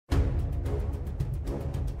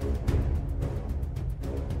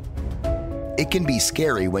It can be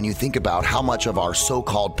scary when you think about how much of our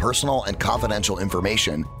so-called personal and confidential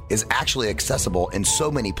information is actually accessible in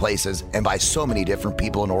so many places and by so many different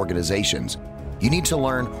people and organizations. You need to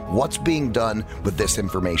learn what's being done with this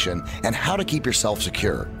information and how to keep yourself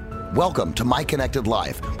secure. Welcome to My Connected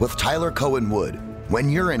Life with Tyler Cohen Wood.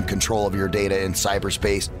 When you're in control of your data in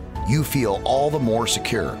cyberspace, you feel all the more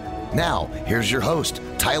secure. Now, here's your host,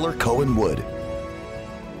 Tyler Cohen Wood.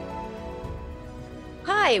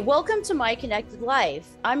 Hi, welcome to My Connected Life.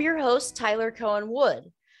 I'm your host, Tyler Cohen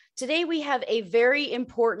Wood. Today we have a very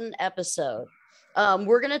important episode.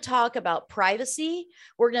 We're going to talk about privacy.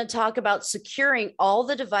 We're going to talk about securing all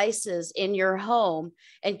the devices in your home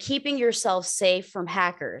and keeping yourself safe from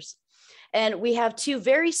hackers. And we have two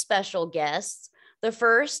very special guests. The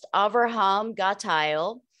first, Avrohom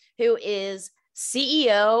Gottheil, who is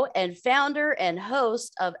CEO and founder and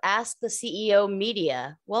host of Ask the CEO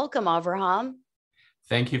Media. Welcome, Avrohom.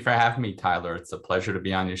 Thank you for having me, Tyler. It's a pleasure to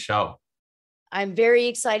be on your show. I'm very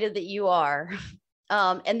excited that you are.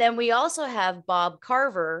 And then we also have Bob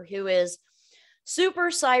Carver, who is super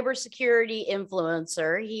cybersecurity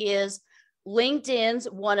influencer. He is LinkedIn's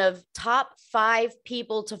one of top 5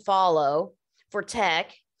 people to follow for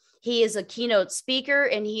tech. He is a keynote speaker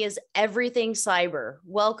and he is everything cyber.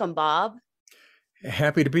 Welcome, Bob.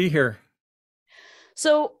 Happy to be here.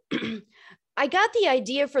 So I got the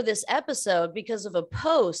idea for this episode because of a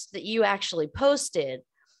post that you actually posted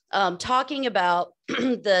talking about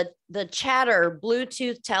the Chatter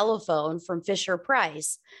Bluetooth telephone from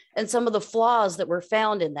Fisher-Price and some of the flaws that were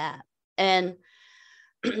found in that. And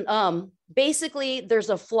basically, there's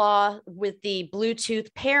a flaw with the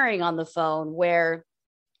Bluetooth pairing on the phone where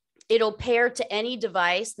it'll pair to any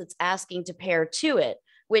device that's asking to pair to it,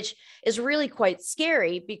 which is really quite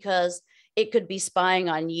scary because it could be spying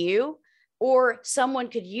on you, or someone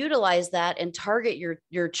could utilize that and target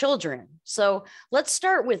your children. So let's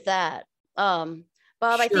start with that. Bob, sure.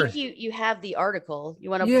 I think you have the article. You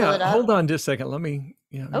want to pull it up? Hold on just a second. Let me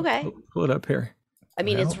pull it up here. I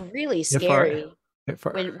mean, it's really scary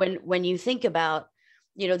when you think about,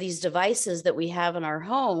 these devices that we have in our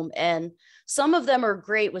home, and some of them are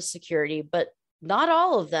great with security, but not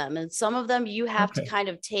all of them. And some of them you have to kind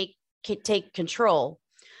of take control.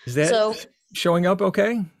 Is that showing up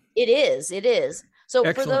okay? It is. So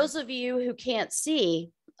Excellent. For those of you who can't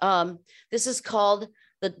see, this is called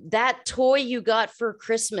that toy you got for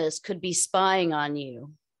Christmas could be spying on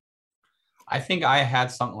you. I think I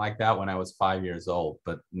had something like that when I was 5 years old,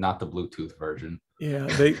 but not the Bluetooth version. Yeah,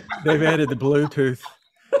 they've added the Bluetooth.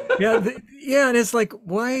 Yeah, and it's like,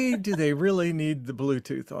 why do they really need the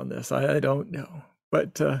Bluetooth on this? I don't know.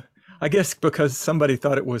 But I guess because somebody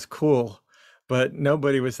thought it was cool, but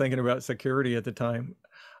nobody was thinking about security at the time.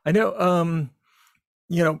 I know,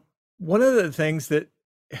 one of the things that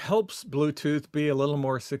helps Bluetooth be a little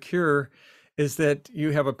more secure is that you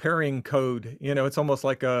have a pairing code. It's almost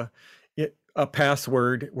like a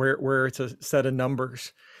password where it's a set of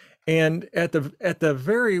numbers. And at the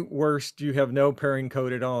very worst, you have no pairing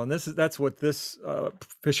code at all. And that's what this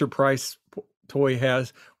Fisher-Price toy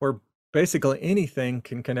has, where basically anything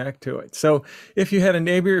can connect to it. So if you had a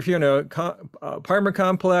neighbor, if you're in a apartment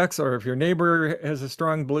complex, or if your neighbor has a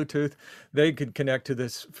strong Bluetooth, they could connect to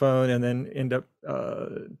this phone and then end up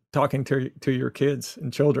talking to your kids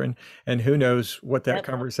and children. And who knows what that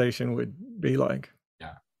conversation would be like.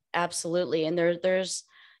 Yeah, absolutely. And there's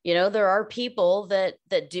there are people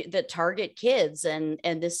that target kids, and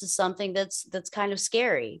this is something that's kind of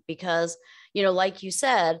scary because, like you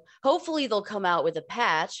said, hopefully they'll come out with a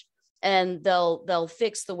patch and they'll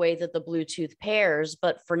fix the way that the Bluetooth pairs.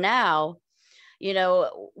 But for now,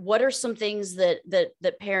 what are some things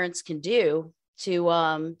that parents can do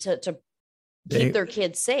to keep their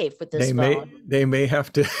kids safe with this phone? They may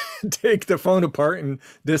have to take the phone apart and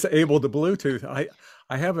disable the Bluetooth.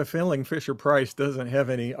 I have a feeling Fisher-Price doesn't have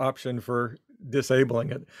any option for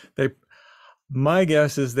disabling it. My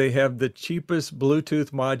guess is they have the cheapest Bluetooth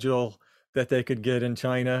module that they could get in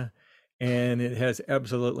China, and it has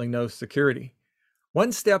absolutely no security.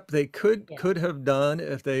 One step they could have done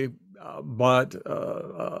if they bought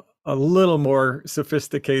a little more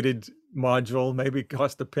sophisticated module, maybe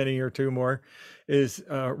cost a penny or two more, is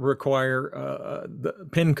require the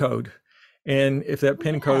PIN code. And if that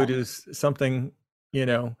PIN code is something,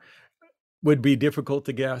 would be difficult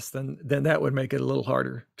to guess, then that would make it a little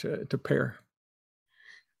harder to pair.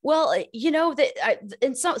 Well,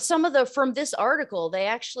 and some of from this article, they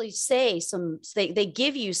actually say they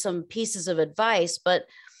give you some pieces of advice, but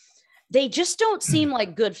they just don't seem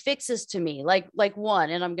like good fixes to me. Like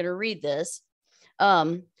one, and I'm going to read this.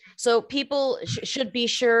 So people should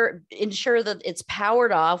ensure that it's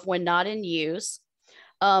powered off when not in use,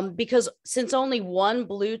 because since only one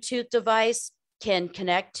Bluetooth device can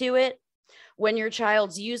connect to it, when your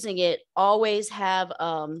child's using it, always have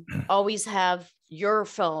your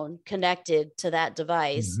phone connected to that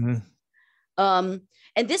device. And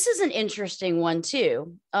this is an interesting one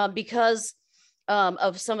too, because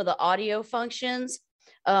of some of the audio functions.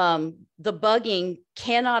 The bugging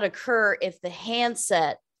cannot occur if the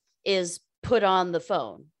handset is put on the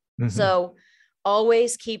phone. So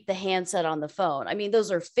always keep the handset on the phone. I mean,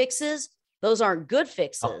 those are fixes. Those aren't good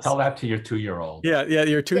fixes. Tell that to your 2-year-old. Yeah,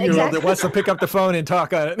 your 2-year-old that wants to pick up the phone and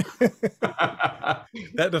talk on it.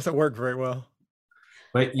 That doesn't work very well.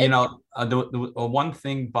 But the one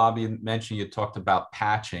thing Bobby mentioned, you talked about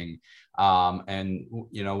patching, and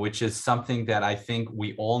which is something that I think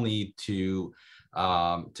we all need to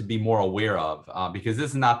be more aware of, because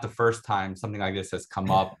this is not the first time something like this has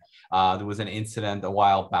come up. There was an incident a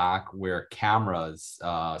while back where cameras,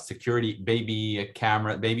 security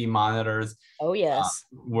baby monitors, oh yes,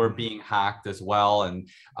 were being hacked as well. And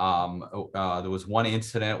there was one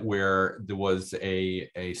incident where there was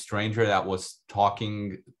a stranger that was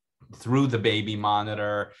talking through the baby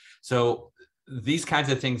monitor. So these kinds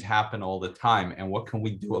of things happen all the time. And what can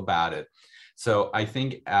we do about it? So I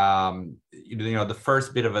think the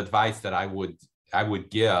first bit of advice that I would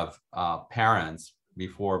give parents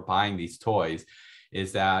before buying these toys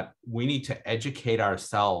is that we need to educate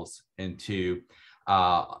ourselves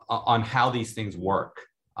on how these things work.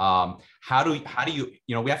 How do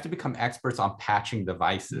you we have to become experts on patching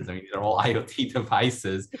devices. I mean, they're all IoT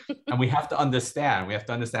devices, and we have to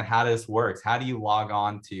understand how this works. How do you log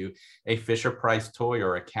on to a Fisher Price toy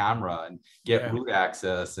or a camera and get root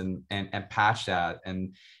access and patch that?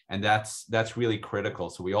 And that's really critical.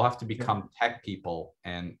 So we all have to become tech people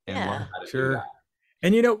and learn how to do that.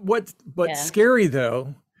 And what's scary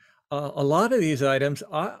though, a lot of these items,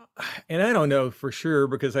 and I don't know for sure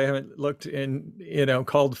because I haven't looked in,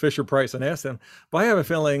 called Fisher Price and asked them, but I have a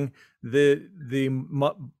feeling that the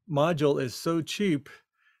module is so cheap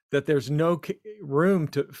that there's no room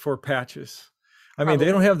for patches. I mean, they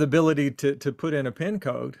don't have the ability to put in a PIN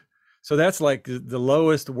code. So that's like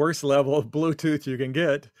the worst level of Bluetooth you can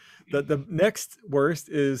get. The next worst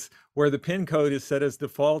is where the PIN code is set as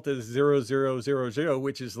default as 0000,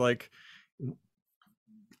 which is like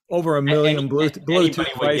over a million Bluetooth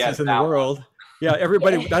devices in the world. Yeah,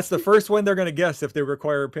 everybody, that's the first one they're going to guess if they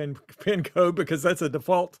require a PIN code, because that's a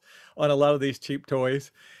default on a lot of these cheap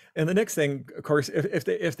toys. And the next thing, of course,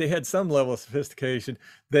 if they had some level of sophistication,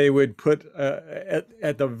 they would put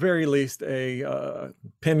at the very least a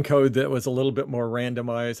PIN code that was a little bit more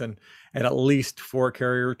randomized, and at least 4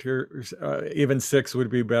 characters, even 6 would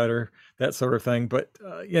be better, that sort of thing. But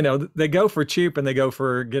they go for cheap and they go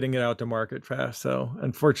for getting it out to market fast. So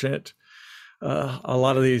unfortunate, a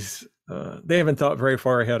lot of these they haven't thought very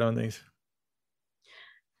far ahead on these.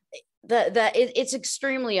 It's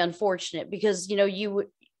extremely unfortunate because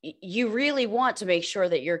you really want to make sure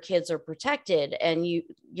that your kids are protected. And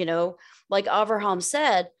like Avrohom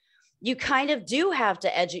said, you kind of do have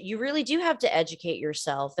to you really do have to educate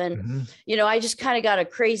yourself. And, I just kind of got a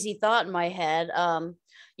crazy thought in my head.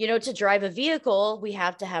 To drive a vehicle, we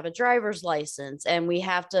have to have a driver's license, and we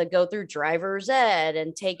have to go through driver's ed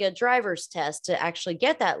and take a driver's test to actually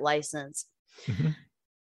get that license.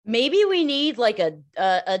 Maybe we need like a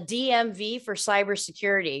DMV for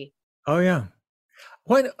cybersecurity. Oh yeah.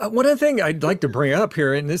 One other thing I'd like to bring up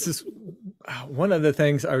here, and this is one of the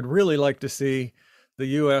things I would really like to see the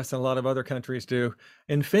US and a lot of other countries do.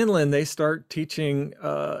 In Finland, they start teaching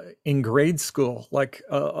in grade school, like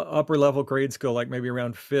upper level grade school, like maybe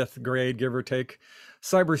around 5th grade, give or take,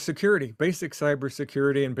 cybersecurity, basic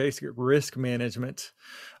cybersecurity and basic risk management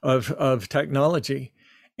of technology.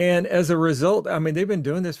 And as a result, I mean, they've been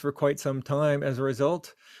doing this for quite some time. As a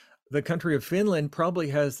result, the country of Finland probably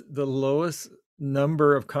has the lowest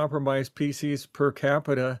number of compromised PCs per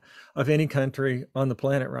capita of any country on the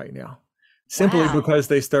planet right now, simply because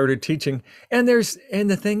they started teaching. And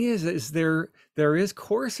the thing is there is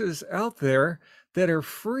courses out there that are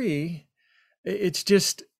free. It's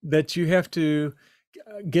just that you have to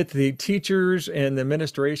get the teachers and the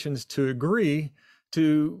administrations to agree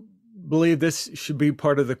to believe this should be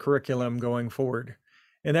part of the curriculum going forward.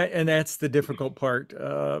 And that's the difficult part.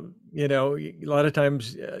 A lot of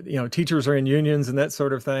times, teachers are in unions and that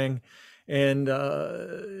sort of thing. And,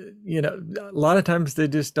 a lot of times they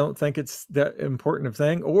just don't think it's that important of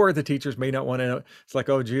thing, or the teachers may not want to know. It's like,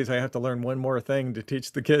 oh, geez, I have to learn one more thing to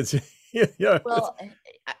teach the kids. Well,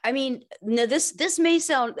 I mean, no, this may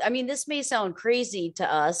sound crazy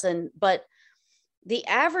to us, but the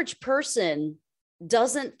average person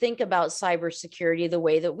doesn't think about cybersecurity the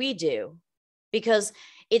way that we do, because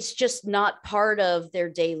it's just not part of their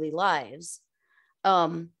daily lives.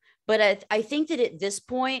 But I think that at this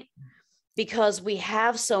point, because we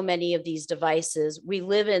have so many of these devices, we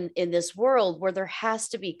live in this world where there has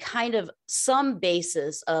to be kind of some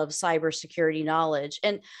basis of cybersecurity knowledge.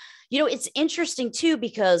 And, it's interesting too,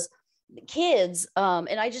 because kids,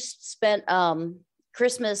 and I just spent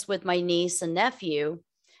Christmas with my niece and nephew,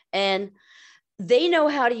 and they know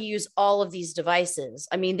how to use all of these devices.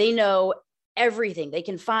 I mean, they know everything. They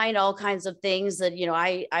can find all kinds of things that,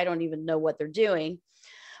 I don't even know what they're doing,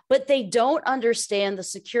 but they don't understand the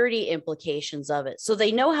security implications of it. So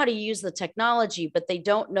they know how to use the technology, but they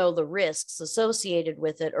don't know the risks associated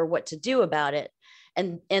with it or what to do about it.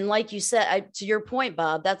 And like you said, to your point,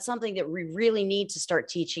 Bob, that's something that we really need to start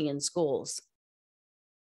teaching in schools.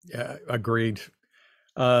 Yeah, agreed.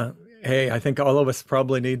 Hey, I think all of us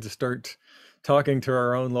probably need to start talking to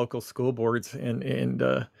our own local school boards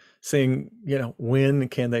and seeing, when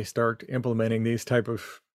can they start implementing these type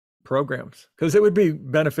of programs, because it would be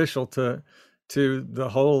beneficial to the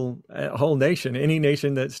whole nation. Any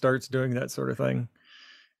nation that starts doing that sort of thing,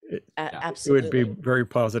 absolutely, it would be very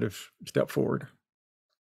positive step forward.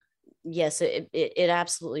 Yes, it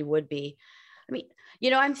absolutely would be. I mean,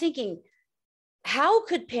 I'm thinking, how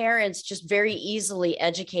could parents just very easily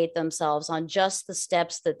educate themselves on just the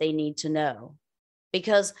steps that they need to know?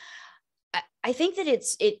 Because I think that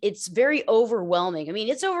it's very overwhelming. I mean,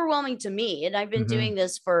 it's overwhelming to me, and I've been doing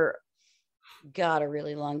this for, God, a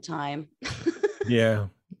really long time. Yeah,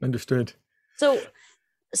 understood. So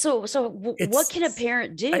what can a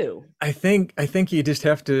parent do? I think you just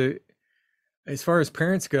have to, as far as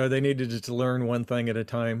parents go, they need to just learn one thing at a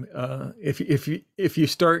time. If you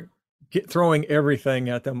start throwing everything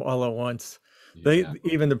at them all at once,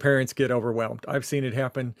 even the parents get overwhelmed. I've seen it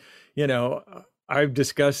happen. I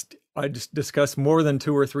just discussed more than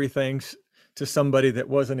 2 or 3 things to somebody that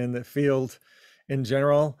wasn't in the field in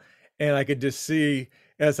general. And I could just see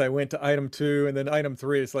as I went to item 2 and then item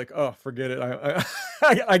 3, it's like, oh, forget it.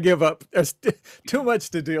 I give up. There's too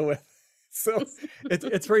much to deal with. So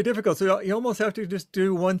it's very difficult. So you almost have to just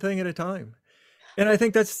do one thing at a time. And I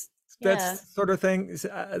think that's sort of thing.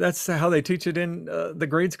 That's how they teach it in the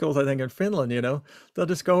grade schools, I think, in Finland. They'll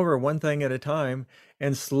just go over one thing at a time,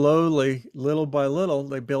 and slowly, little by little,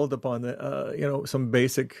 they build upon the some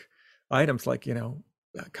basic items like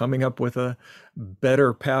coming up with a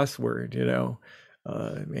better password.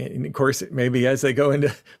 And of course, maybe as they go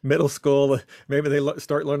into middle school, maybe they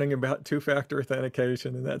start learning about 2-factor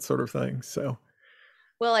authentication and that sort of thing. So,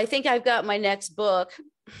 well, I think I've got my next book.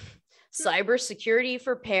 Cybersecurity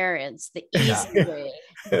for Parents, the easy way.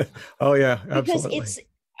 Oh yeah, absolutely. Because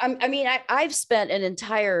I've spent an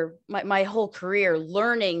entire my whole career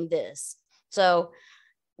learning this. So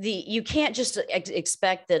you can't just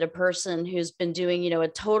expect that a person who's been doing a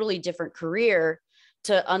totally different career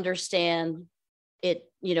to understand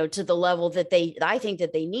it to the level that I think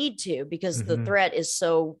that they need to, because the threat is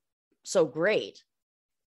so great.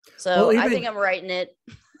 So I think I'm writing it.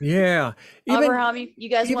 Yeah. Avrohom, you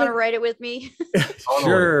guys want to write it with me?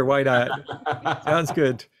 Sure, why not? Sounds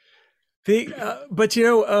good. But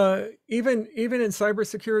even in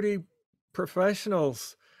cybersecurity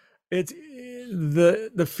professionals, it's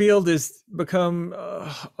the field has become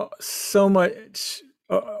so much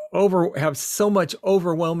have so much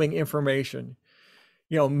overwhelming information.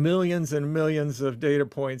 Millions and millions of data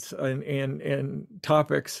points and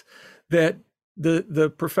topics that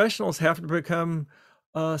the professionals have to become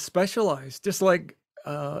specialized, just like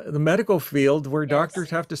the medical field, where doctors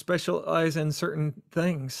have to specialize in certain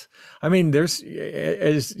things. I mean, there's,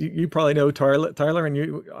 as you probably know, Tyler, and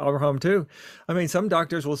you, Avrohom, too. I mean, some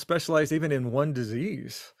doctors will specialize even in one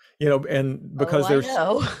disease, and because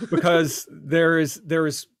because there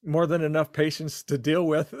is more than enough patients to deal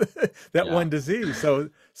with that one disease. So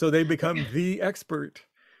they become the expert.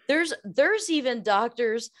 There's even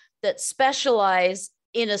doctors that specialize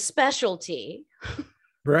in a specialty.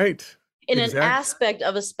 Right. In an aspect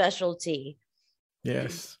of a specialty.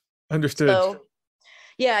 Yes. Understood. So,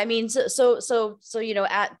 yeah, I mean, so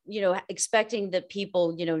expecting that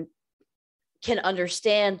people, can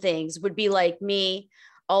understand things would be like me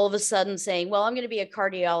all of a sudden saying, well, I'm going to be a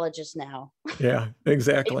cardiologist now. Yeah,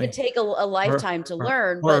 exactly. It would take a lifetime to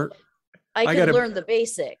learn, but I can learn the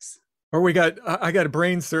basics. Or I got a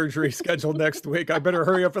brain surgery scheduled next week. I better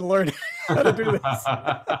hurry up and learn how to do this.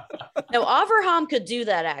 No, Avrohom could do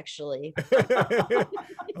that, actually.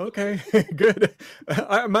 Okay, good.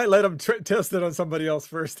 I might let him test it on somebody else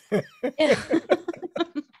first.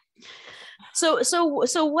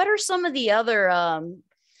 So what are some of the other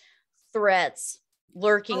threats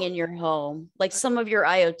lurking in your home? Like some of your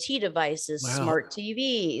IoT devices, Wow. smart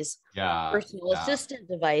TVs, personal Yeah. assistant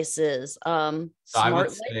devices, So I would smart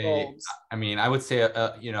light say, bulbs. I mean, I would say,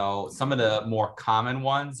 you know, some of the more common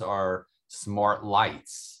ones are smart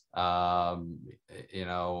lights. You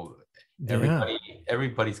know, Yeah.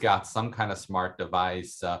 everybody's got some kind of smart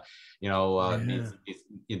device. You know,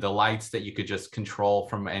 the lights that you could just control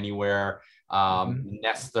from anywhere.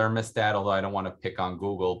 Nest thermostat, although I don't want to pick on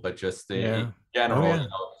Google, but just in general, you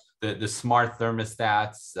know, the smart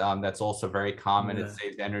thermostats, that's also very common. It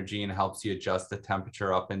saves energy and helps you adjust the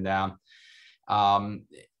temperature up and down.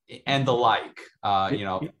 And the like, you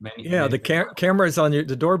know, many the cameras on the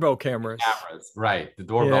doorbell cameras. Right, the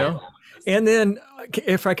doorbell cameras. And then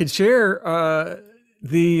if I could share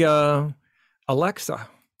the Alexa,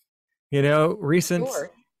 you know, the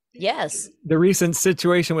recent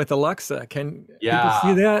situation with Alexa. Can people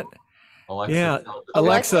see that?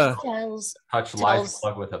 Alexa touch live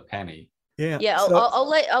plug with a penny.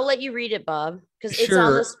 I'll let you read it, Bob, because it's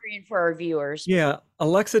on the screen for our viewers.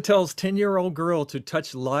 Alexa tells 10-year-old girl to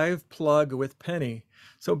touch live plug with penny.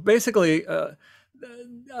 So basically,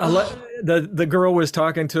 the girl was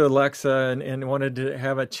talking to Alexa and wanted to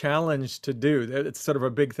have a challenge to do. It's sort of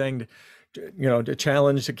a big thing, to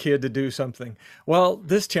challenge a kid to do something. Well,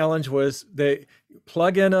 this challenge was they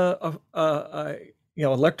plug in a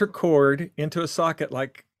electric cord into a socket,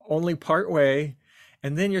 like only part way,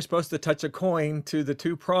 and then you're supposed to touch a coin to the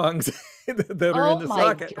two prongs that are in the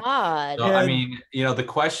socket. Oh my God. So, I mean, you know, the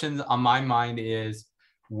question on my mind is,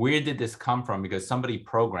 where did this come from? Because somebody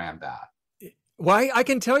programmed that. Why? I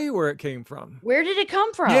can tell you where it came from. Where did it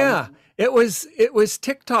come from? Yeah, it was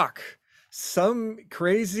TikTok. Some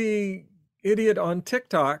crazy idiot on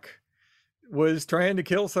TikTok was trying to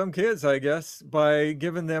kill some kids, I guess, by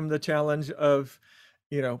giving them the challenge of,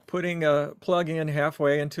 putting a plug in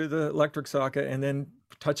halfway into the electric socket and then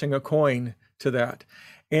touching a coin to that.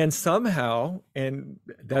 And somehow, and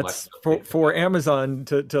that's for Amazon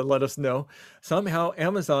to let us know, somehow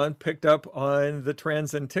Amazon picked up on the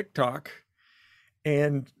trends in TikTok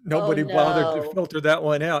and nobody bothered to filter that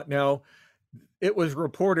one out. Now, it was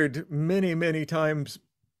reported many, many times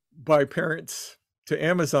by parents to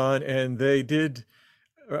Amazon, and they did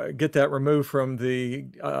get that removed from the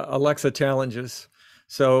Alexa challenges.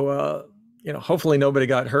 So, hopefully nobody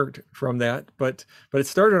got hurt from that. But it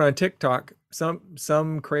started on TikTok.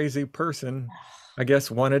 Some crazy person, I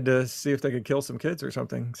guess, wanted to see if they could kill some kids or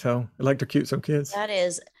something. So electrocute some kids. That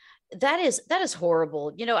is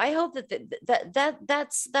horrible. I hope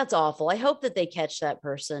that's awful. I hope that they catch that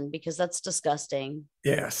person, because that's disgusting.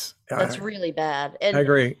 Yes. That's really bad. And I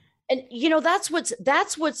agree. And that's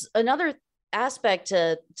what's another aspect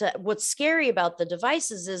to what's scary about the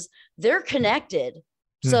devices is they're connected.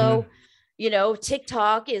 So,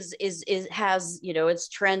 TikTok has, it's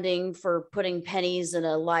trending for putting pennies in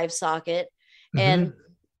a live socket, and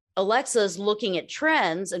Alexa's looking at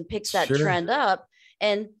trends and picks that trend up.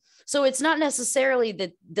 And so it's not necessarily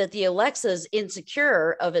that the Alexa is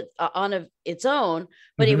insecure of it on its own,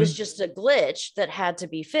 but it was just a glitch that had to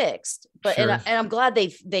be fixed. But and I'm glad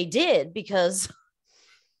they did, because.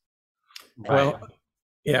 Well,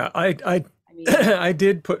 yeah, I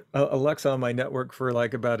did put Alexa on my network for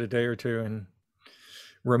like about a day or two and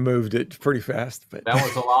removed it pretty fast. But that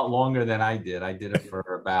was a lot longer than I did. I did it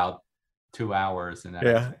for about 2 hours, and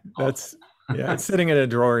it's sitting in a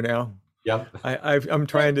drawer now. Yep. I'm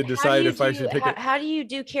trying to decide if I should pick it. How do you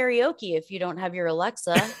do karaoke if you don't have your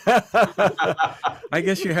Alexa? I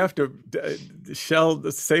guess you have to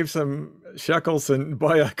save some shekels and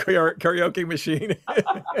buy a karaoke machine.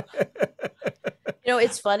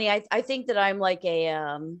 It's funny. I think that I'm like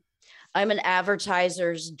I'm an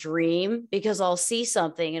advertiser's dream, because I'll see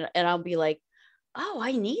something and I'll be like, oh,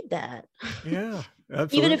 I need that. Yeah,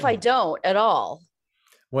 absolutely. Even if I don't at all.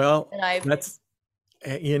 Well, that's,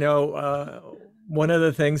 one of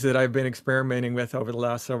the things that I've been experimenting with over the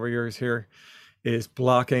last several years here is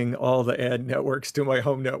blocking all the ad networks to my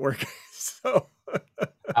home network. So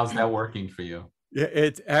how's that working for you? Yeah,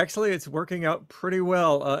 it's working out pretty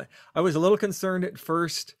well. I was a little concerned at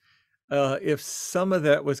first if some of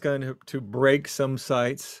that was going to break some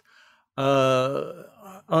sites. I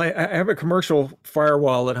have a commercial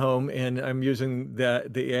firewall at home, and I'm using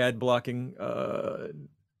the ad blocking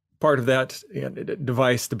part of that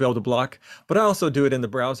device to be able to block. But I also do it in the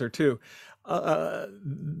browser too.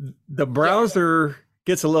 The browser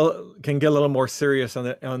can get a little more serious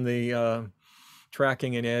on the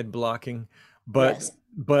tracking and ad blocking. But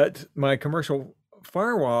my commercial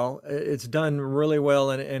firewall, it's done really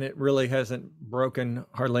well, and it really hasn't broken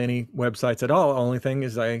hardly any websites at all. Only thing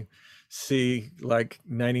is I see like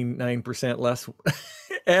 99% less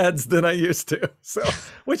ads than I used to. So,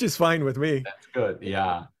 which is fine with me. That's good.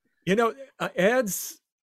 Yeah.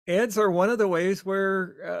 Ads are one of the ways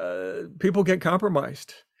where people get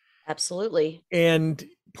compromised. Absolutely. And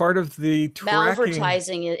part of the tracking,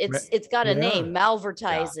 malvertising, it's got a name,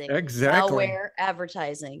 malvertising. Yeah, exactly. Malware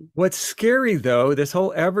advertising. What's scary though, this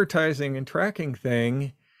whole advertising and tracking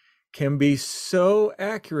thing can be so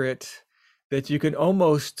accurate that you can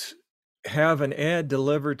almost have an ad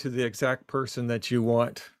delivered to the exact person that you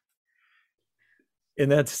want. And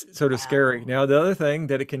that's sort of scary. Now, the other thing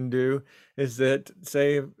that it can do is that,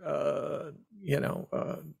 say,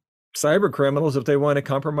 cyber criminals, if they want to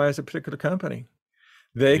compromise a particular company,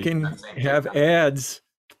 they can have ads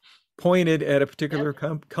pointed at a particular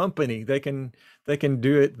company. They can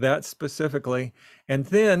do it that specifically, and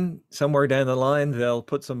then somewhere down the line they'll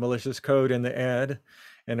put some malicious code in the ad,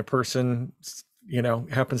 and a person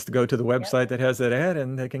happens to go to the website that has that ad,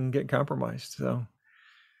 and they can get compromised. So,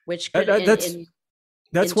 which could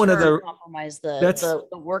that's one of the compromise the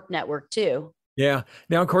work network too. Yeah.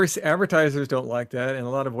 Now, of course, advertisers don't like that, and a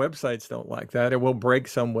lot of websites don't like that. It will break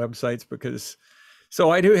some websites because. So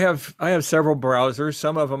I have several browsers.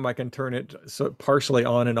 Some of them I can turn it so partially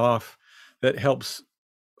on and off. That helps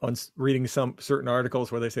on reading some certain articles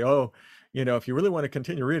where they say, oh, if you really want to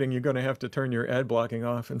continue reading, you're going to have to turn your ad blocking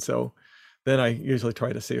off. And so then I usually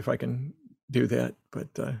try to see if I can do that. But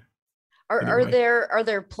Are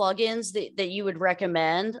there plugins that you would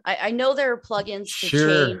recommend? I know there are plugins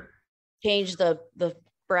to change the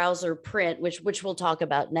browser print, which we'll talk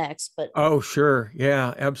about next. But sure,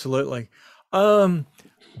 yeah, absolutely.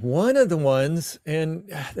 One of the ones,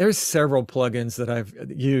 and there's several plugins that I've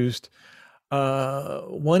used.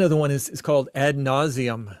 One of the one is called Ad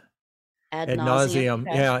Nauseam. Ad Nauseam.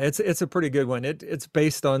 Okay. Yeah, it's a pretty good one. It's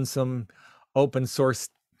based on some open source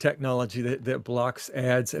technology that blocks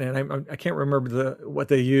ads, and I can't remember what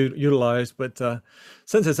they utilized, but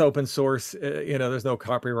since it's open source, there's no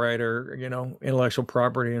copyright or intellectual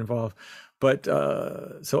property involved. But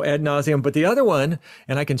so Ad Nauseam. But the other one,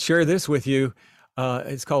 and I can share this with you,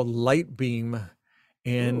 it's called Lightbeam,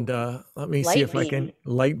 and let me see if I can.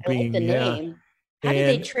 Lightbeam. I like the name. How did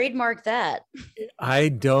they trademark that? I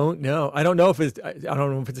don't know. I don't know if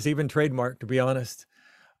it's even trademarked, to be honest.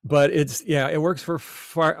 But it works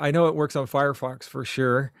I know it works on Firefox for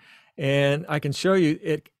sure. And I can show you,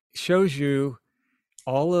 it shows you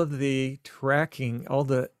all of the tracking, all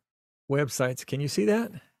the websites. Can you see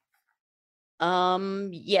that?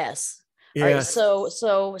 Yes. Yes. All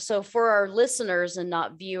right. So for our listeners and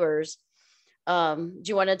not viewers, do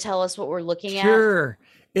you want to tell us what we're looking at? Sure.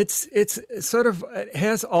 It's sort of, it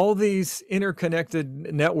has all these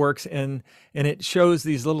interconnected networks, and it shows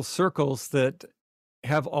these little circles that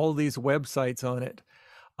have all these websites on it.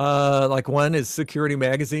 Like one is Security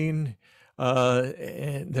Magazine,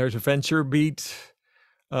 and there's VentureBeat,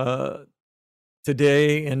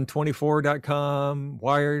 Today and 24.com,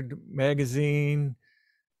 Wired Magazine,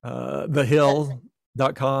 thehill.com.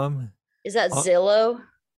 Is that Zillow?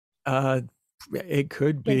 It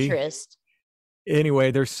could be. Pinterest. Anyway,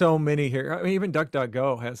 there's so many here. I mean, even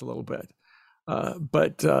DuckDuckGo has a little bit.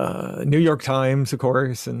 But New York Times, of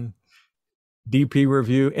course, and DP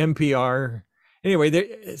Review, NPR. Anyway,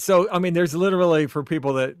 there's literally, for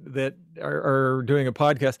people that are doing a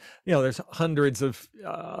podcast, there's hundreds of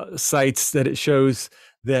sites that it shows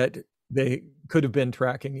that they could have been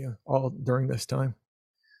tracking you all during this time.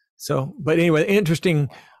 So, but anyway, interesting.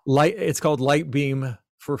 It's called Lightbeam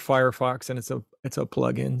for Firefox, and it's a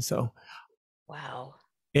plugin. So, wow.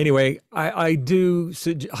 Anyway, I do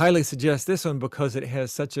highly suggest this one because it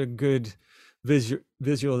has such a good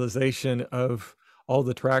visualization of all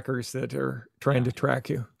the trackers that are trying to track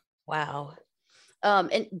you. Wow.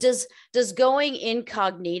 And does going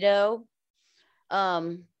incognito,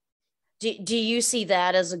 do you see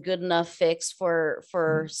that as a good enough fix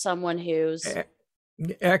for someone who's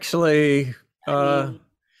actually,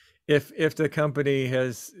 if the company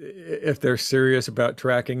if they're serious about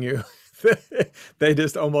tracking you, they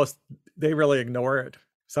really ignore it.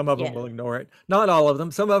 Some of them will ignore it. Not all of them.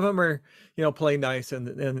 Some of them are, play nice, and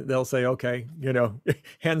they'll say, okay,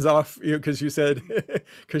 hands off you because you said,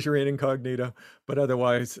 because you're in incognito. But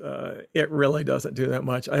otherwise, it really doesn't do that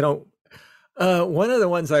much. One of the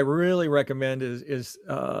ones I really recommend is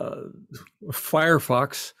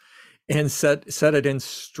Firefox, and set it in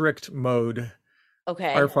strict mode.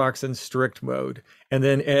 Okay. Firefox in strict mode, and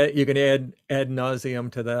then you can add ad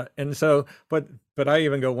nauseum to that. And so, but I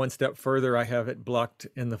even go one step further. I have it blocked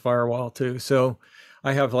in the firewall too. So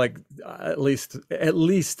I have like at least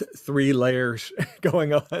 3 layers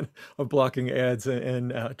going on of blocking ads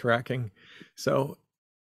and tracking. So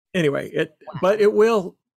anyway, but Wow. it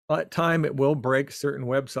will at time it will break certain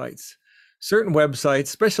websites. Certain websites,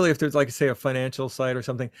 especially if there's, like, say, a financial site or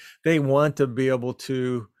something, they want to be able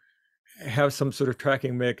to have some sort of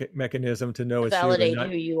tracking mechanism to know To it's you and validate not.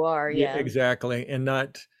 who you are. Yeah, Yeah. exactly, and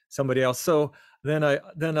not somebody else. So then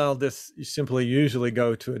I'll just simply usually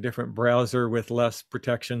go to a different browser with less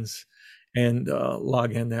protections and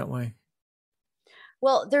log in that way.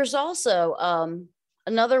 Well, there's also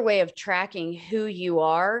another way of tracking who you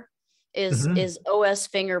are Hmm. is OS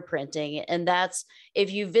fingerprinting, and that's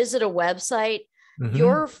if you visit a website, Hmm.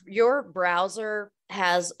 your browser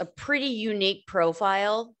has a pretty unique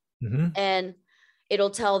profile, Hmm. and it'll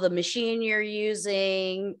tell the machine you're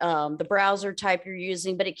using, the browser type you're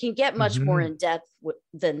using, but it can get much more Hmm. in depth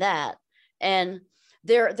than that. And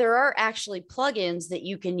there are actually plugins that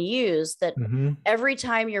you can use that Hmm. every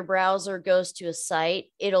time your browser goes to a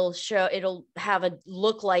site, it'll have a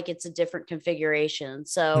look like it's a different configuration.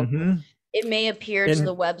 So Hmm. it may appear to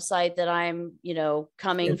the And website that I'm,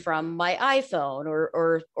 coming and from my iPhone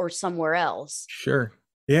or somewhere else. sure.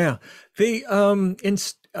 Yeah. The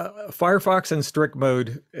Firefox in strict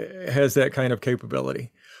mode has that kind of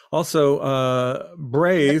capability. Also,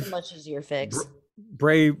 That's a much easier Br- fix.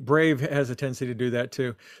 Brave has a tendency to do that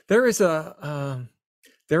too. There is a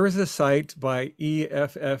site by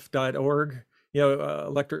EFF.org,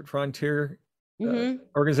 Electric Frontier Mm-hmm.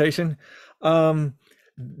 organization.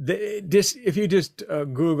 If you just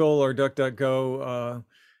Google or DuckDuckGo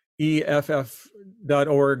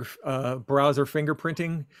EFF.org browser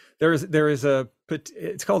fingerprinting. There is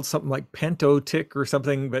it's called something like Pentotick or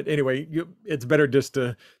something, but anyway, it's better just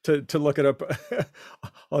to look it up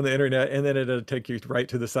on the internet, and then it'll take you right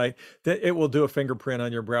to the site. That it will do a fingerprint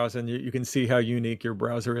on your browser, and you can see how unique your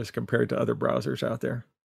browser is compared to other browsers out there.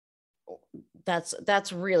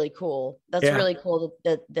 That's really cool. That's Yeah. really cool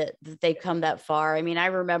that they've come that far. I mean, I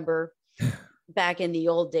remember back in the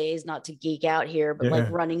old days, not to geek out here, but like Yeah.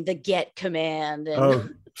 running the get command and Oh,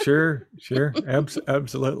 sure.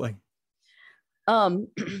 Absolutely. um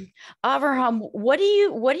Avraham, what do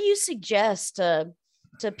you suggest to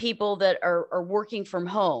people that are working from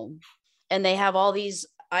home and they have all these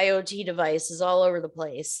IoT devices all over the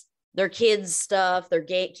place? Their kids stuff, their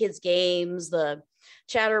kids games, the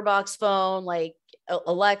chatterbox phone, like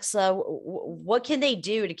Alexa, what can they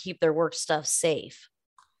do to keep their work stuff safe?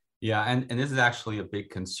 Yeah, and this is actually a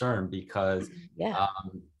big concern because, Yeah.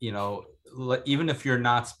 even if you're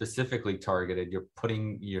not specifically targeted, you're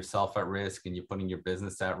putting yourself at risk and you're putting your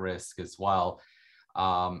business at risk as well.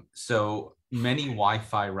 So many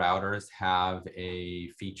Wi-Fi routers have a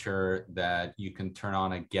feature that you can turn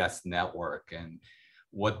on a guest network, and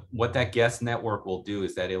what that guest network will do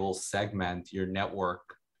is that it will segment your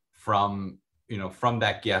network from from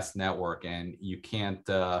that guest network, and you can't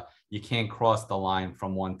cross the line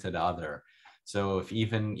from one to the other. So if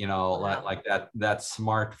even Wow. like that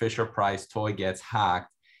smart Fisher Price toy gets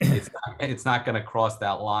hacked, it's not going to cross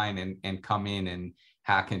that line and come in and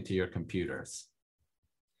hack into your computers.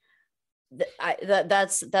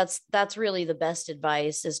 That's really the best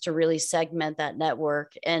advice, is to really segment that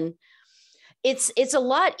network. And it's a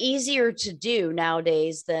lot easier to do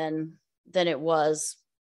nowadays than it was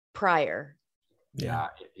prior. Yeah.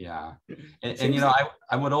 Yeah. And Seems.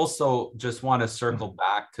 I would also just want to circle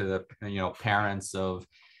back to the parents of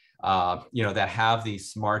that have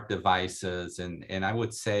these smart devices, and I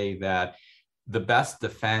would say that the best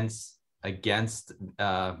defense against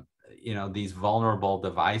these vulnerable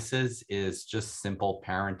devices is just simple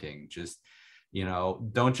parenting. Just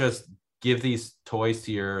don't just give these toys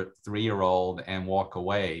to your 3-year-old and walk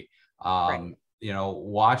away. Right.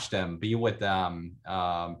 Watch them, be with them,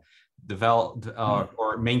 develop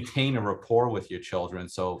or maintain a rapport with your children,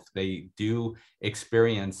 so if they do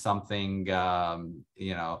experience something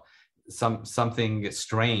something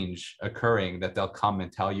strange occurring, that they'll come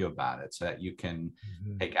and tell you about it so that you can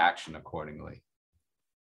Mhm. take action accordingly.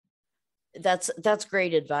 That's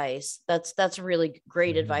great advice. That's really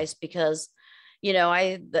great Mhm. advice, because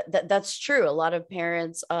that's true. A lot of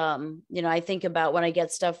parents, I think about when I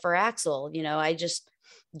get stuff for Axel, I just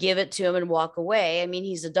give it to him and walk away. I mean,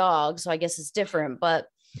 he's a dog, so I guess it's different, but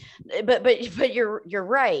you're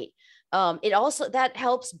right. It also, that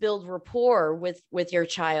helps build rapport with your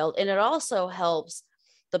child, and it also helps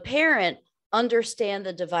the parent understand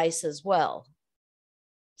the device as well.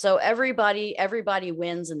 So everybody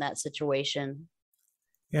wins in that situation.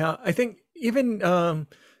 Yeah, I think even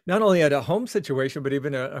not only at a home situation, but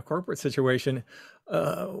even a corporate situation,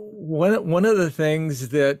 one of the things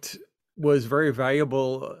that was very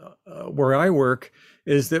valuable where I work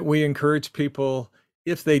is that we encourage people,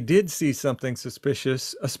 if they did see something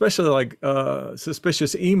suspicious, especially like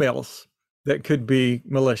suspicious emails that could be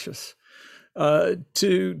malicious,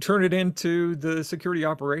 to turn it into the security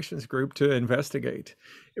operations group to investigate,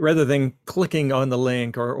 rather than clicking on the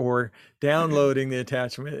link or downloading the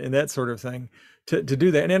attachment and that sort of thing. To do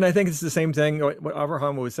that. And then I think it's the same thing what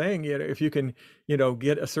Avrohom was saying. If you can,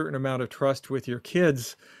 get a certain amount of trust with your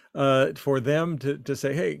kids, for them to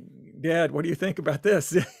say, hey, Dad, what do you think about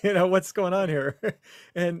this? What's going on here?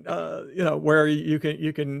 And where you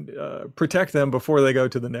can protect them before they go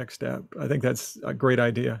to the next step. I think that's a great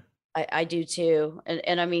idea. I do too.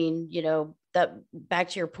 And I mean, that back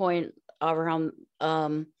to your point, Avrohom,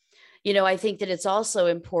 I think that it's also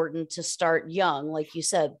important to start young, like you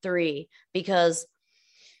said, 3, because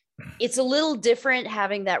it's a little different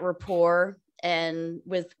having that rapport and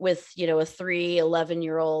with a 3,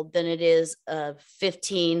 11-year-old than it is a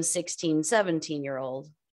 15, 16, 17-year-old.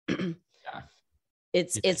 Yeah.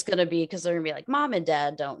 It's going to be, because they're going to be like, Mom and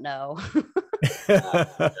Dad don't know.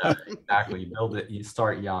 Yeah, exactly. You build it, you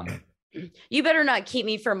start young. You better not keep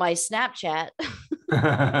me from my Snapchat.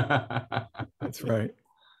 That's right.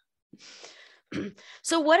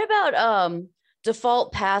 So what about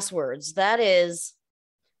default passwords? That's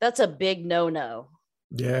a big no-no.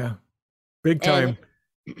 Yeah, big time.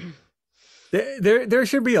 There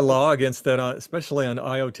should be a law against that, especially on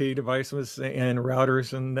IoT devices and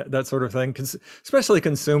routers and that sort of thing, especially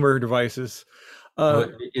consumer devices.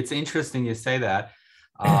 It's interesting you say that.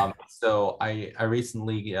 So I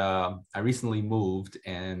recently moved,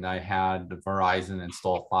 and I had Verizon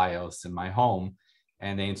install FiOS in my home,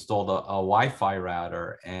 and they installed a Wi-Fi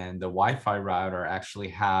router, and the Wi-Fi router actually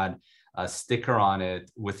had a sticker on it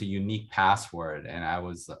with a unique password. And I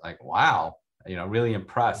was like, wow, really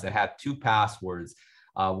impressed. It had 2 passwords,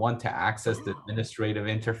 one to access the administrative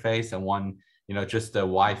interface, and one, just the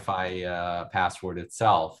Wi-Fi password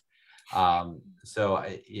itself. So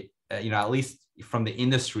at least from the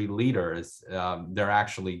industry leaders, they're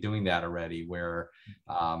actually doing that already, where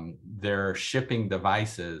they're shipping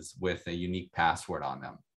devices with a unique password on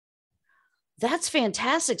them. That's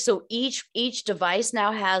fantastic. So each device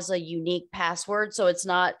now has a unique password. So it's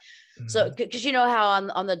not, so because you know how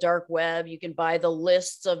on the dark web you can buy the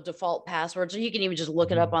lists of default passwords, or you can even just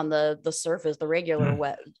look it up on the surface, the regular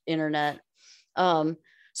web internet.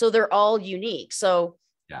 So they're all unique. So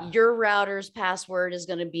your router's password is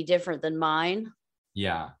going to be different than mine.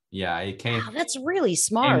 Yeah, it came. Wow, that's really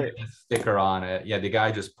smart. Came with a sticker on it. Yeah, the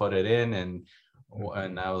guy just put it in, and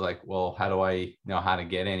I was like, well, how do I know how to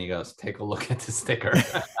get in? He goes, take a look at the sticker.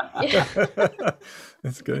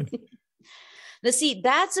 That's good. Now, see,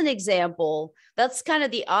 that's an example. That's kind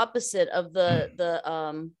of the opposite of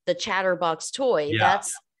the Chatterbox toy. Yeah.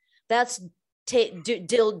 That's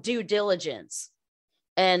due diligence.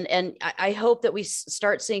 And I hope that we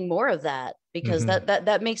start seeing more of that, because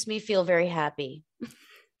that makes me feel very happy.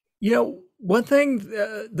 One thing,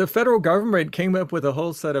 the federal government came up with a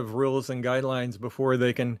whole set of rules and guidelines before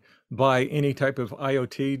they can buy any type of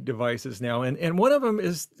IoT devices now. And one of them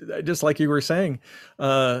is, just like you were saying,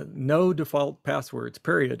 no default passwords,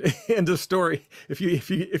 period. End of story. If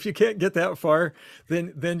you can't get that far,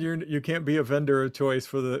 then you can't be a vendor of choice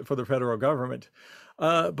for the federal government.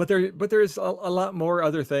 But there's a lot more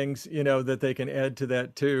other things, that they can add to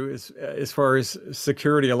that too, as far as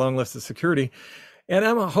security, a long list of security. And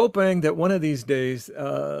I'm hoping that one of these days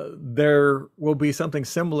there will be something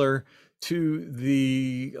similar to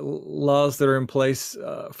the laws that are in place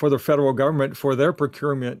for the federal government for their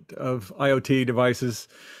procurement of IoT devices.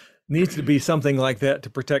 Needs to be something like that to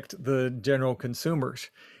protect the general consumers.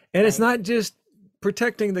 And it's not just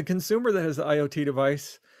protecting the consumer that has the IoT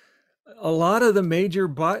device. A lot of the major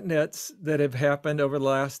botnets that have happened over the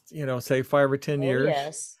last, say 5 or 10 years.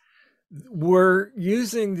 Yes. Were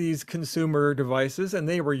using these consumer devices, and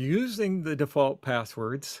they were using the default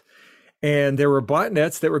passwords, and there were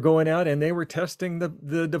botnets that were going out and they were testing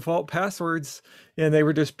the default passwords, and they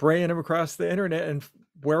were just spraying them across the internet, and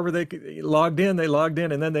wherever they logged in,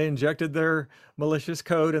 and then they injected their malicious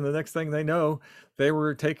code, and the next thing they know, they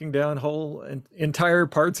were taking down whole and entire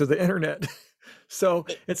parts of the internet. So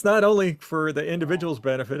it's not only for the individual's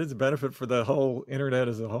benefit, it's a benefit for the whole internet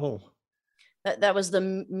as a whole. That was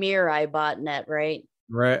the Mirai botnet, right?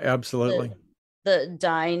 Right, absolutely. The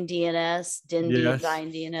Dyn DNS, Dyn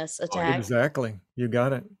DNS attack. Exactly, you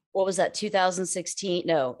got it. What was that? 2016?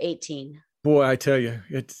 No, 18. Boy, I tell you,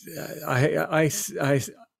 it's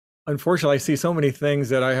unfortunately, I see so many things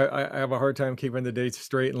that I have a hard time keeping the dates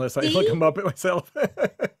straight unless I look them up at myself.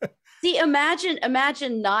 See,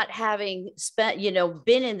 imagine not having spent,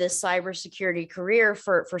 been in this cybersecurity career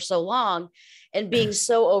for so long and being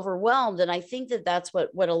so overwhelmed. And I think that that's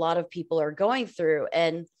what a lot of people are going through.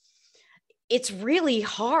 And it's really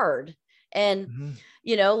hard. And,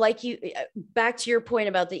 like back to your point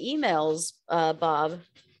about the emails, Bob,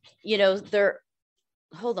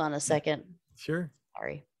 hold on a second. Sure.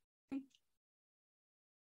 Sorry.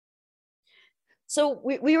 So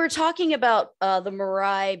we were talking about the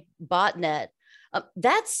Mirai botnet.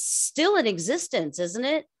 That's still in existence, isn't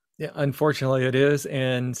it? Yeah, unfortunately it is,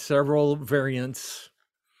 and several variants.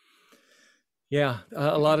 Yeah,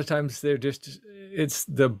 a lot of times it's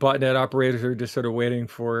the botnet operators are just sort of waiting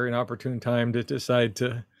for an opportune time to decide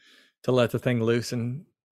to let the thing loose and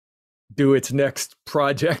do its next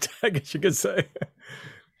project, I guess you could say.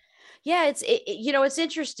 Yeah, it's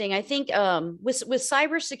interesting. I think with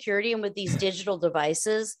cybersecurity and with these digital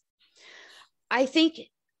devices, I think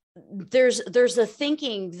there's a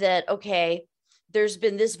thinking that, okay, there's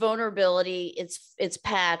been this vulnerability, it's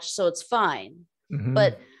patched, so it's fine. Mm-hmm.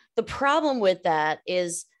 But the problem with that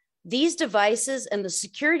is these devices and the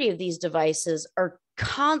security of these devices are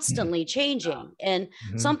constantly changing, and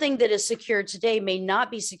something that is secure today may not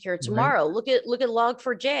be secure tomorrow. Right. Look at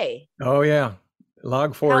Log4j. Oh yeah.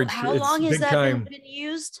 Log4j. How long has that been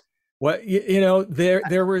used? Well,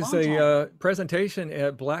 there was a presentation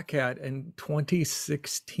at Black Hat in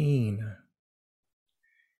 2016,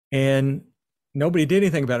 and nobody did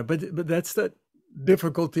anything about it. But that's the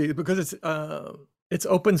difficulty, because it's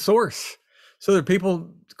open source, so that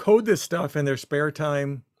people code this stuff in their spare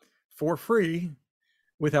time for free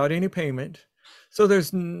without any payment. So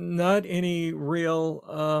there's not any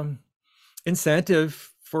real incentive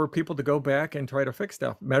for people to go back and try to fix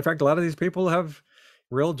stuff. Matter of fact, a lot of these people have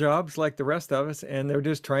real jobs like the rest of us, and they're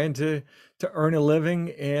just trying to earn a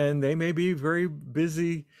living, and they may be very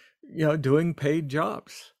busy, doing paid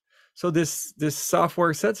jobs. So this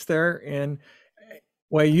software sits there, and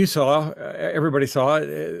well, you saw, everybody saw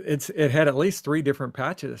it had at least 3 different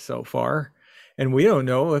patches so far, and we don't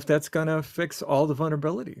know if that's going to fix all the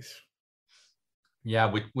vulnerabilities.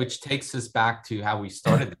 Yeah, which takes us back to how we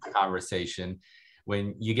started the conversation.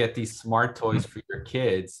 When you get these smart toys for your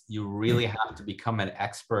kids, you really have to become an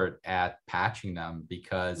expert at patching them,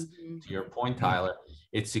 because to your point, Tyler,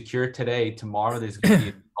 it's secure today. Tomorrow there's going to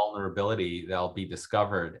be a vulnerability that'll be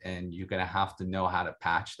discovered, and you're going to have to know how to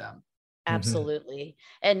patch them. Absolutely.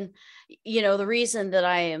 And the reason that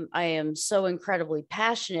I am so incredibly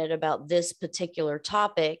passionate about this particular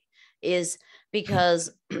topic is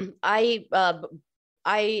because I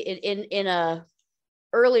in a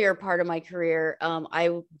earlier part of my career,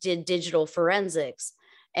 I did digital forensics,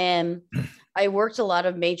 and I worked a lot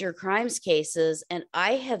of major crimes cases, and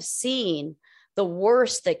I have seen the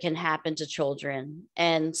worst that can happen to children.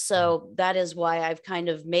 And so that is why I've kind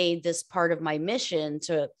of made this part of my mission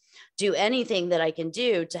to do anything that I can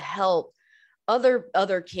do to help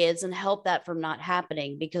other kids and help that from not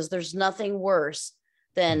happening, because there's nothing worse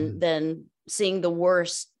than seeing the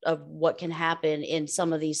worst of what can happen in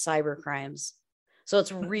some of these cyber crimes. So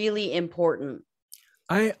it's really important.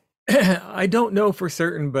 I don't know for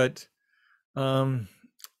certain, but I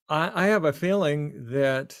have a feeling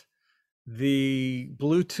that the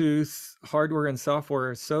Bluetooth hardware and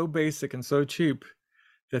software is so basic and so cheap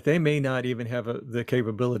that they may not even have the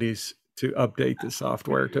capabilities to update the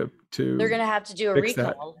software to they're going to have to do a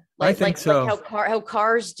recall. I think so. Like how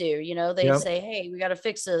cars do, they say, hey, we got to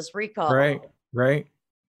fix this, recall. Right.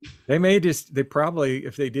 They probably,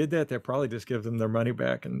 if they did that, they'd probably just give them their money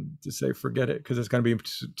back and just say, forget it, because it's going to be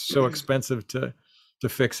so expensive to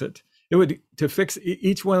fix it. It would, to fix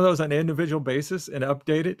each one of those on an individual basis and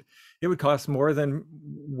update it, it would cost more than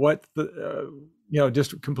what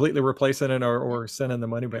just completely replacing it or sending the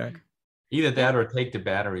money back. Either that or take the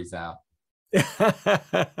batteries out.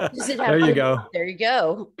 There you go. There you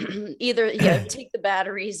go. Either take the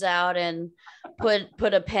batteries out and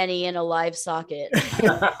put a penny in a live socket.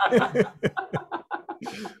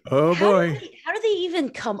 Oh boy. How do they even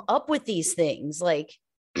come up with these things? Like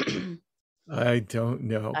I don't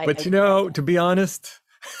know. But to be honest,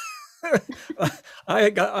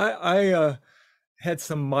 I had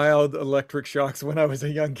some mild electric shocks when I was a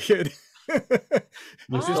young kid.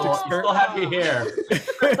 You still have your hair.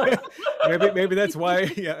 maybe that's why.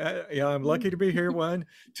 Yeah, I'm lucky to be here. 1,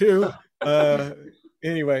 2.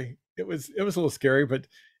 Anyway, it was a little scary, but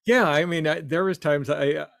yeah, I mean, there was times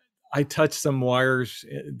I touched some wires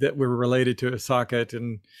that were related to a socket,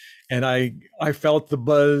 and I felt the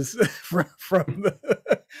buzz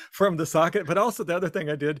from the socket. But also the other thing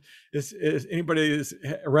I did is anybody who's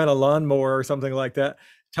run a lawnmower or something like that,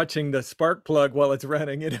 touching the spark plug while it's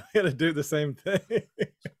running, it'll do the same thing.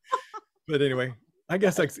 But anyway, I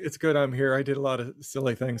guess it's good I'm here. I did a lot of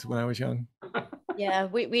silly things when I was young. Yeah,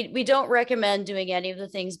 we don't recommend doing any of the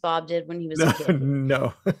things Bob did when he was a kid.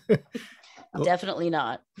 No. Definitely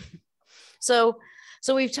not. So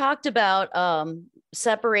we've talked about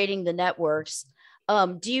separating the networks.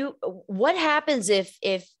 What happens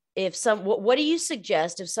what do you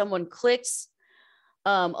suggest if someone clicks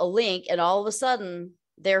a link and all of a sudden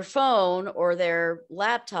their phone or their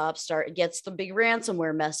laptop gets the big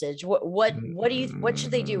ransomware message? What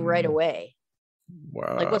should they do right away?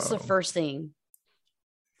 Wow. Like, what's the first thing?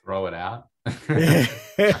 Throw it out.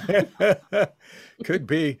 Could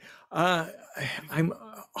be. I'm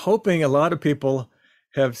hoping a lot of people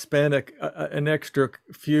have spent an extra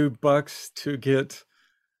few bucks to get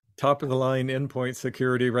top of the line endpoint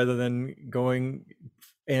security rather than going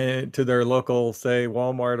to their local, say,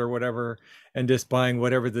 Walmart or whatever, and just buying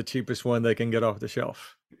whatever the cheapest one they can get off the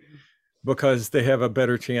shelf, because they have a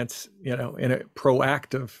better chance, in a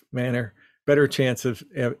proactive manner, better chance of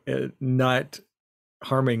not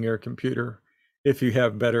harming your computer if you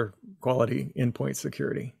have better quality endpoint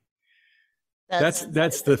security. That's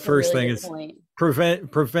the first thing. Is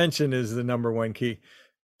prevention is the number one key.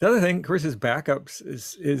 The other thing, of course, is backups.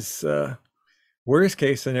 Is worst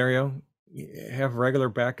case scenario, have regular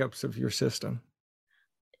backups of your system.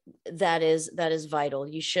 That is vital.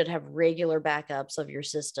 You should have regular backups of your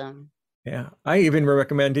system. Yeah, I even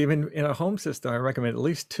recommend, even in a home system, I recommend at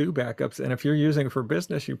least 2 backups. And if you're using for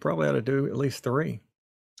business, you probably ought to do at least 3.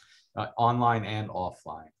 Online and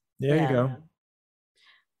offline. There you go.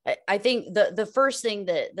 I think the first thing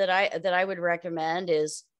that I would recommend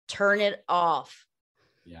is turn it off.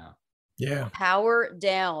 Yeah. Power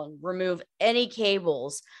down, remove any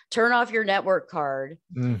cables, turn off your network card,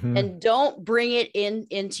 mm-hmm. and don't bring it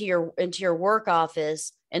into your work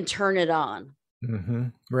office and turn it on. Mm-hmm.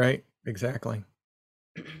 Right. Exactly.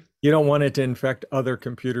 You don't want it to infect other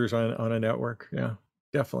computers on a network. Yeah,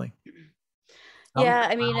 definitely. Yeah.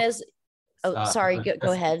 I mean, sorry,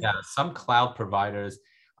 go ahead. Yeah. Some cloud providers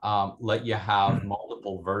let you have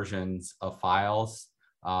multiple versions of files,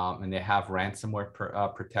 and they have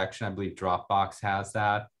ransomware protection. I believe Dropbox has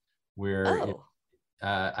that, where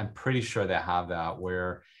I'm pretty sure they have that,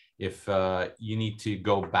 where if you need to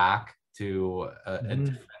go back to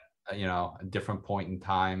a different point in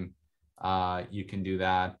time, you can do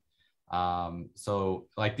that. So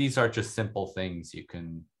like, these are just simple things you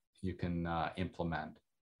can implement.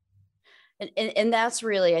 And that's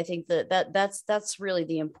really, I think that's really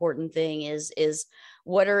the important thing is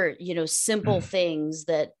what are, simple things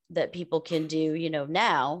that people can do,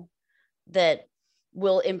 now that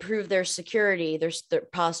will improve their security, their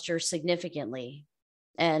posture significantly.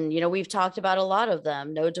 And, we've talked about a lot of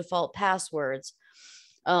them: no default passwords,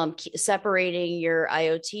 separating your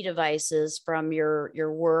IoT devices from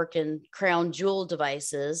your work and crown jewel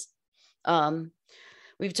devices.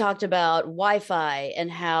 We've talked about Wi-Fi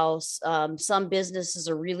and how some businesses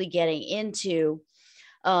are really getting into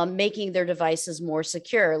making their devices more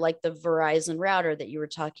secure, like the Verizon router that you were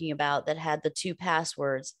talking about that had the 2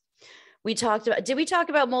 passwords. Did we talk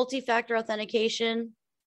about multi-factor authentication?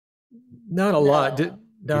 Not a lot.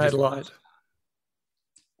 Not a lot.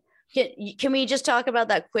 Can we just talk about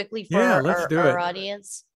that quickly for our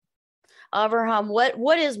audience? Avrohom,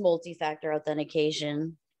 what is multi-factor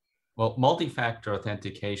authentication? Well, multi-factor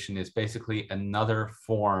authentication is basically another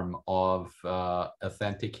form of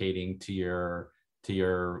authenticating to your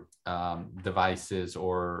devices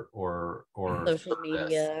or social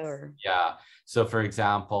media. Yeah. So, for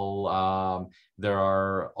example, there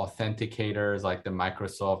are authenticators like the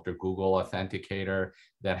Microsoft or Google authenticator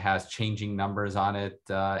that has changing numbers on it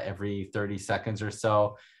every 30 seconds or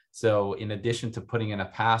so. So, in addition to putting in a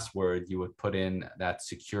password, you would put in that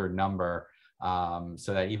secure number.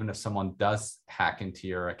 So that even if someone does hack into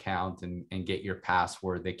your account and get your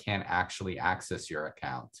password, they can't actually access your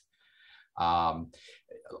account.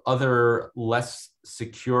 Other less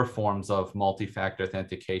secure forms of multi-factor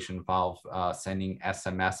authentication involve sending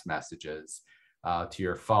SMS messages to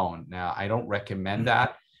your phone. Now, I don't recommend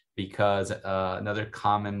that because another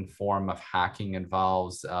common form of hacking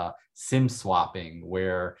involves SIM swapping,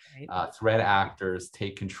 where threat actors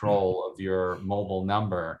take control of your mobile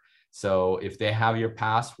number. So if they have your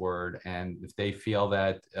password and if they feel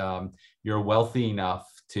that you're wealthy enough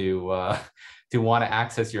to want to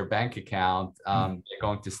access your bank account. They're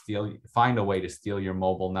going to find a way to steal your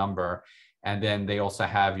mobile number. And then they also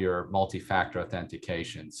have your multi-factor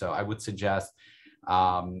authentication. So I would suggest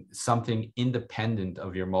something independent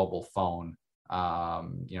of your mobile phone,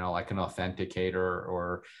 like an authenticator,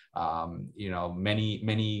 or,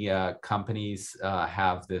 many companies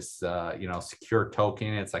have this, secure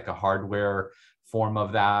token. It's like a hardware form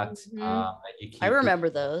of that. I remember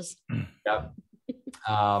those. Yep.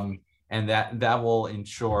 And that will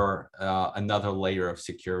ensure another layer of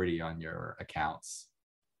security on your accounts.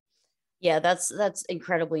 Yeah, that's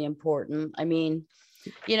incredibly important. I mean,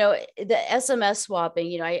 the SMS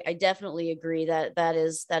swapping, I definitely agree that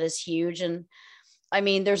is huge. And I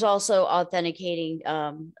mean, there's also authenticating,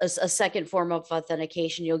 a second form of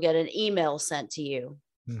authentication. You'll get an email sent to you.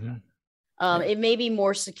 It may be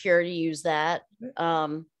more secure to use that,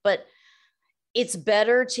 but it's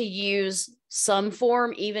better to use some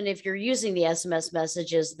form, even if you're using the SMS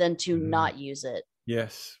messages, than to not use it.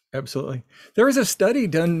 Yes, absolutely. There was a study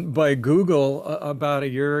done by Google about a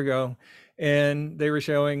year ago, and they were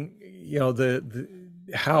showing,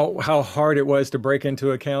 how hard it was to break into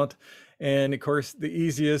an account. And of course, the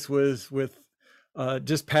easiest was with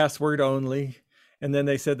just password only. And then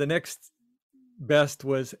they said the next best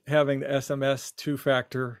was having the SMS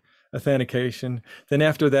two-factor authentication. Then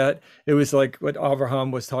after that, it was like what Avrohom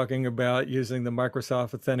was talking about, using the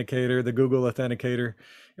Microsoft Authenticator, the Google Authenticator,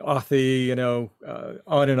 Gottheil,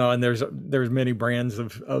 on and on. There's many brands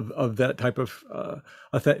of that type of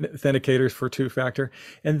authenticators for two-factor.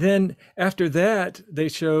 And then after that, they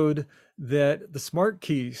showed that the smart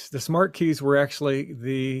keys were actually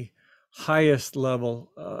the highest level,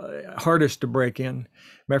 hardest to break in.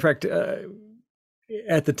 Matter of fact,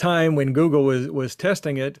 at the time when Google was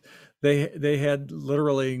testing it, they had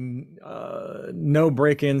literally no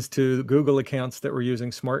break-ins to Google accounts that were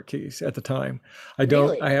using smart keys at the time.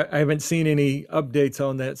 Really? I haven't seen any updates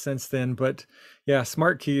on that since then, but yeah,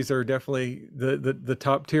 smart keys are definitely the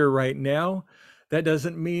top tier right now. That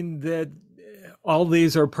doesn't mean that all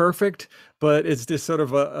these are perfect, but it's just sort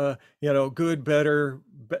of a good, better,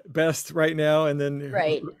 best right now. And then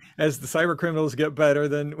as the cyber criminals get better,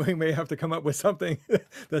 then we may have to come up with something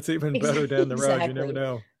that's even better down the road. You never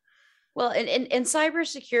know. Well, and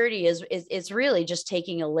cybersecurity is really just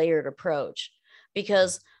taking a layered approach,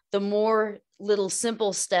 because the more little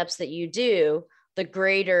simple steps that you do, the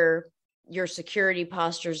greater your security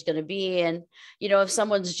posture is going to be. And, if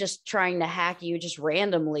someone's just trying to hack you just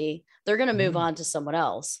randomly, they're going to move on to someone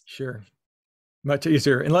else. Sure. Much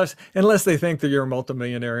easier, unless they think that you're a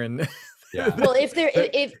multimillionaire. And yeah. Well,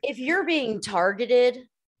 if you're being targeted,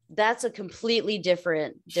 that's a completely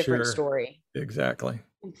different Sure. story. Exactly.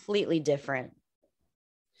 Completely different.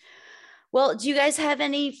 Well, do you guys have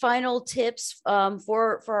any final tips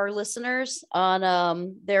for our listeners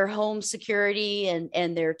on their home security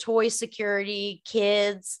and their toy security,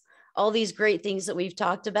 kids, all these great things that we've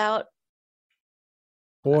talked about?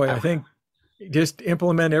 Boy, I think just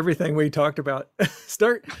implement everything we talked about.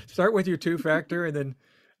 Start with your two-factor, and then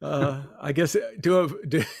I guess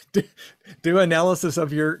do analysis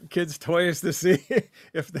of your kids' toys to see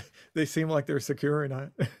if they seem like they're secure or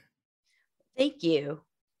not. Thank you.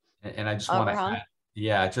 And I just want to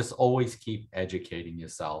add, just always keep educating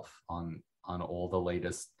yourself on all the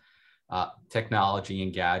latest technology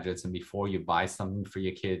and gadgets. And before you buy something for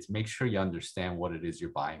your kids, make sure you understand what it is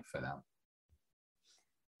you're buying for them.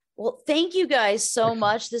 Well, thank you guys so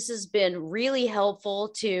much. This has been really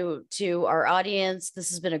helpful to our audience.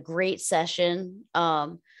 This has been a great session.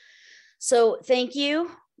 So thank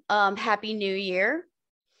you. Happy New Year.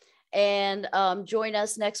 And join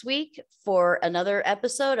us next week for another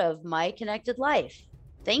episode of My Connected Life.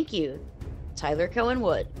 Thank you, Tyler Cohen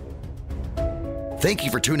Wood. Thank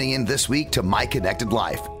you for tuning in this week to My Connected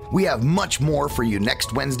Life. We have much more for you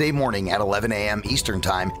next Wednesday morning at 11 a.m. Eastern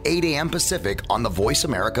Time, 8 a.m. Pacific on the Voice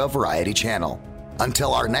America Variety Channel.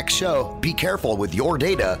 Until our next show, be careful with your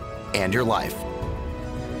data and your life.